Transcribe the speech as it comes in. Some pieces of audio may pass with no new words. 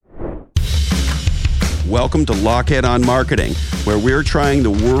Welcome to Lochhead on Marketing, where we're trying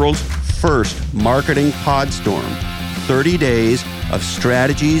the world's first marketing podstorm. 30 days of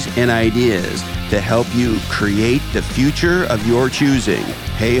strategies and ideas to help you create the future of your choosing.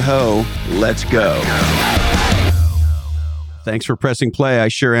 Hey ho, let's go. Thanks for pressing play. I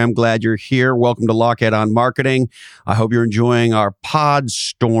sure am glad you're here. Welcome to Lochhead on Marketing. I hope you're enjoying our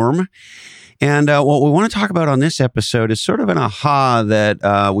podstorm. And what we want to talk about on this episode is sort of an aha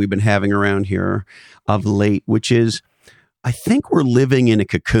that we've been having around here of late, which is, I think we're living in a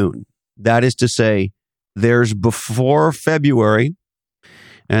cocoon. That is to say, there's before February,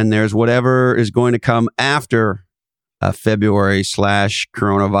 and there's whatever is going to come after February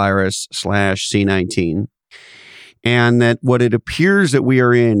 /coronavirus /C19. And that what it appears that we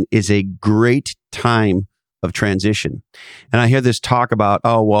are in is a great time of transition. And I hear this talk about,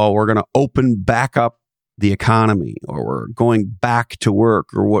 oh, well, we're going to open back up the economy, or we're going back to work,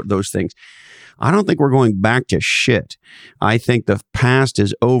 or what those things. I don't think we're going back to shit. I think the past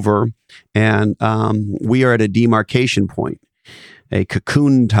is over, and we are at a demarcation point, a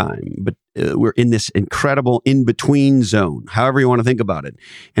cocoon time. But we're in this incredible in-between zone, however you want to think about it.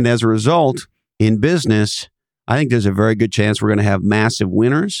 And as a result, in business, I think there's a very good chance we're going to have massive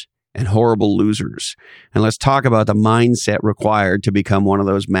winners and horrible losers. And let's talk about the mindset required to become one of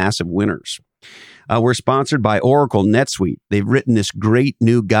those massive winners. We're sponsored by Oracle NetSuite. They've written this great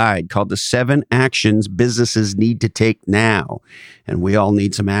new guide called The 7 Actions Businesses Need to Take Now. And we all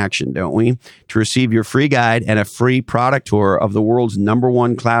need some action, don't we? To receive your free guide and a free product tour of the world's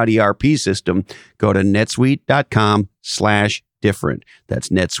 #1 cloud ERP system, go to netsuite.com/different. That's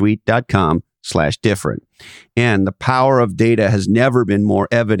netsuite.com/different. And the power of data has never been more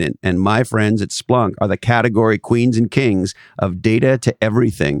evident. And my friends at Splunk are the category queens and kings of data to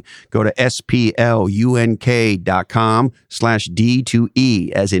everything. Go to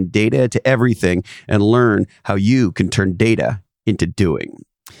splunk.com/D2E, as in data to everything, and learn how you can turn data into doing.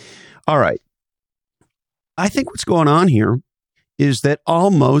 All right. I think what's going on here is that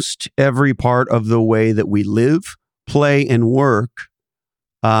almost every part of the way that we live, play, and work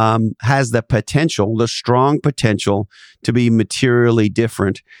has the potential, the strong potential, to be materially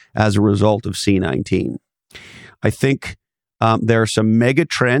different as a result of C19. I think there are some mega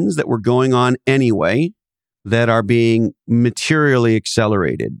trends that were going on anyway that are being materially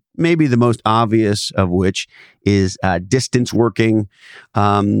accelerated. Maybe the most obvious of which is distance working,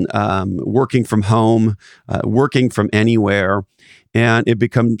 working from home, working from anywhere. And it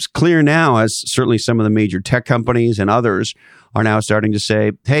becomes clear now, as certainly some of the major tech companies and others are now starting to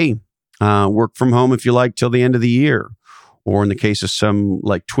say, hey, work from home if you like till the end of the year. Or in the case of some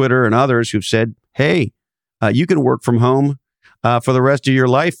like Twitter and others who've said, hey, you can work from home for the rest of your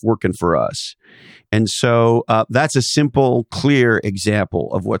life working for us. And so that's a simple, clear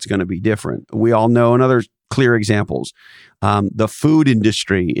example of what's going to be different. We all know another clear examples. The food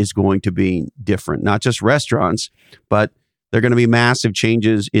industry is going to be different, not just restaurants, but there are going to be massive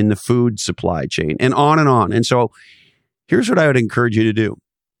changes in the food supply chain, and on and on. And so here's what I would encourage you to do.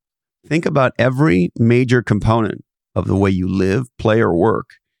 Think about every major component of the way you live, play, or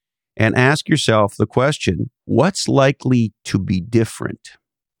work, and ask yourself the question, what's likely to be different?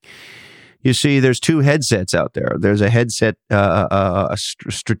 You see, there's 2 headsets out there. There's a headset, a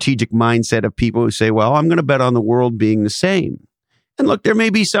strategic mindset of people who say, well, I'm going to bet on the world being the same. And look, there may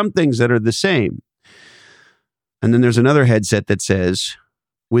be some things that are the same. And then there's another headset that says,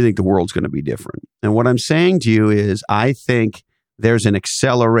 we think the world's going to be different. And what I'm saying to you is, I think there's an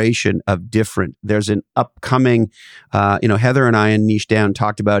acceleration of different. There's an upcoming, Heather and I in Niche Down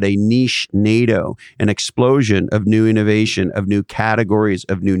talked about a niche NATO, an explosion of new innovation, of new categories,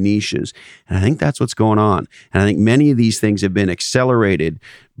 of new niches. And I think that's what's going on. And I think many of these things have been accelerated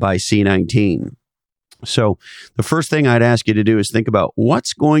by C19. So the first thing I'd ask you to do is think about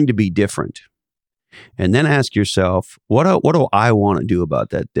what's going to be different. And then ask yourself, what do I want to do about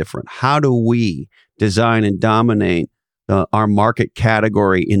that different? How do we design and dominate our market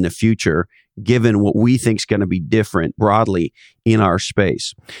category in the future, given what we think is going to be different broadly in our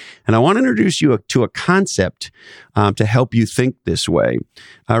space? And I want to introduce you to a concept to help you think this way.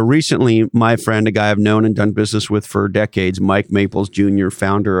 Recently, my friend, a guy I've known and done business with for decades, Mike Maples Jr.,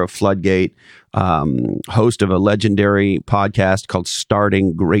 founder of Floodgate, host of a legendary podcast called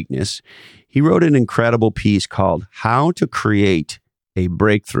Starting Greatness, he wrote an incredible piece called How to Create a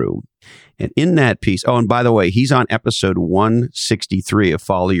Breakthrough. And in that piece, oh, and by the way, he's on episode 163 of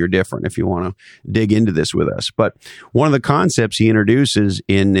Follow Your Different if you want to dig into this with us. But one of the concepts he introduces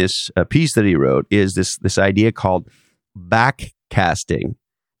in this piece that he wrote is this idea called backcasting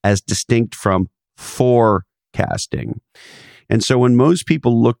as distinct from forecasting. And so when most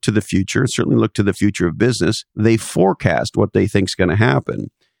people look to the future, certainly look to the future of business, they forecast what they think is going to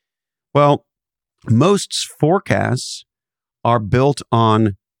happen. Well, most forecasts are built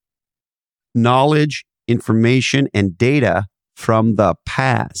on knowledge, information, and data from the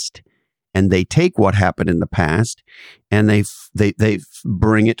past. And they take what happened in the past and they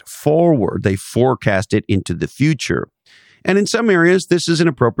bring it forward. They forecast it into the future. And in some areas, this is an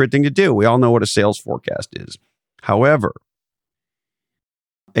appropriate thing to do. We all know what a sales forecast is. However,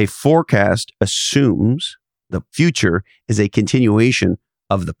 a forecast assumes the future is a continuation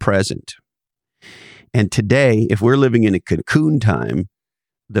of the present. And today, if we're living in a cocoon time,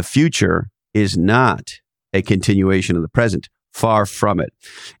 the future is not a continuation of the present. Far from it.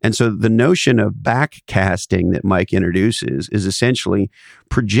 And so the notion of backcasting that Mike introduces is essentially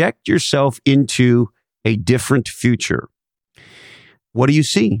project yourself into a different future. What do you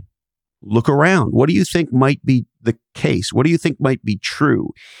see? Look around. What do you think might be the case? What do you think might be true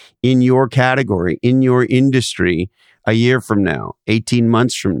in your category, in your industry a year from now, 18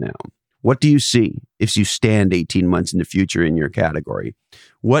 months from now? What do you see if you stand 18 months in the future in your category?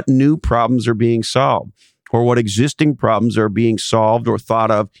 What new problems are being solved? Or what existing problems are being solved or thought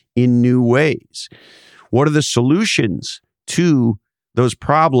of in new ways? What are the solutions to those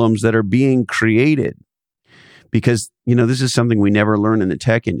problems that are being created? Because, this is something we never learn in the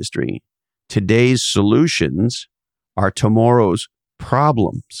tech industry. Today's solutions are tomorrow's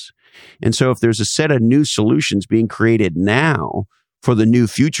problems. And so if there's a set of new solutions being created now for the new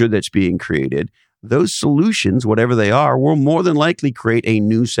future that's being created, those solutions, whatever they are, will more than likely create a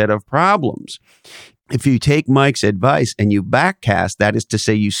new set of problems. If you take Mike's advice and you backcast, that is to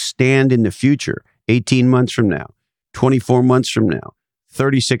say you stand in the future, 18 months from now, 24 months from now,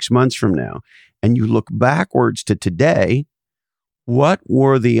 36 months from now, and you look backwards to today, what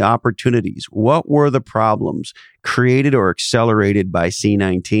were the opportunities? What were the problems created or accelerated by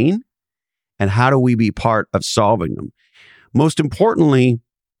C19? And how do we be part of solving them? Most importantly,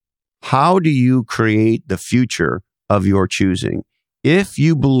 how do you create the future of your choosing? If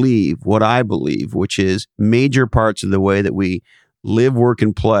you believe what I believe, which is major parts of the way that we live, work,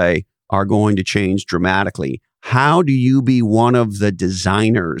 and play are going to change dramatically, how do you be one of the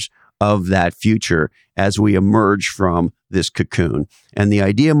designers of that future as we emerge from this cocoon? And the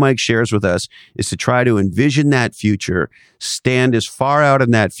idea Mike shares with us is to try to envision that future, stand as far out in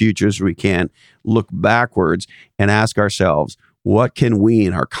that future as we can, look backwards and ask ourselves, what can we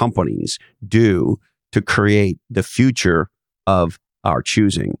and our companies do to create the future of our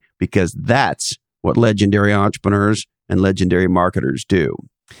choosing? Because that's what legendary entrepreneurs and legendary marketers do.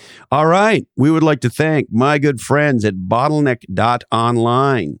 All right. We would like to thank my good friends at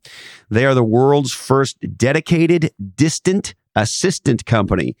Bottleneck.online. They are the world's first dedicated distant assistant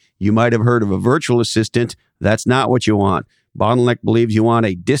company. You might have heard of a virtual assistant. That's not what you want. Bottleneck believes you want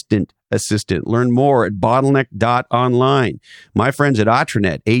a distant assistant. Learn more at bottleneck.online. My friends at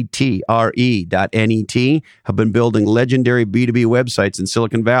Atranet, ATRE.net, have been building legendary B2B websites in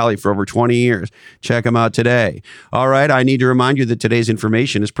Silicon Valley for over 20 years. Check them out today. All right, I need to remind you that today's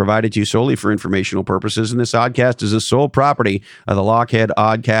information is provided to you solely for informational purposes, and this oddcast is the sole property of the Lochhead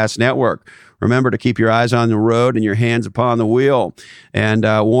Oddcast Network. Remember to keep your eyes on the road and your hands upon the wheel. And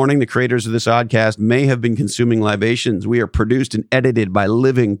warning, the creators of this oddcast may have been consuming libations. We are produced and edited by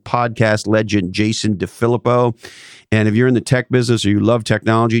living podcast legend Jason DeFilippo. And if you're in the tech business or you love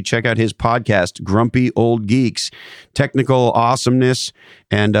technology, check out his podcast, Grumpy Old Geeks, Technical Awesomeness,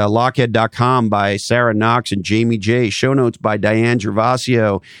 and Lochhead.com by Sarah Knox and Jamie J. Show notes by Diane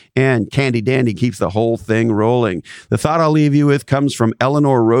Gervasio, and Candy Dandy keeps the whole thing rolling. The thought I'll leave you with comes from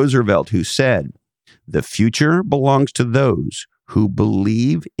Eleanor Roosevelt, who said, "The future belongs to those who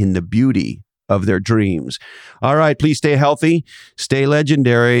believe in the beauty of their dreams." All right, please stay healthy, stay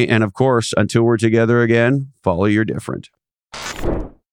legendary, and of course, until we're together again, follow your different.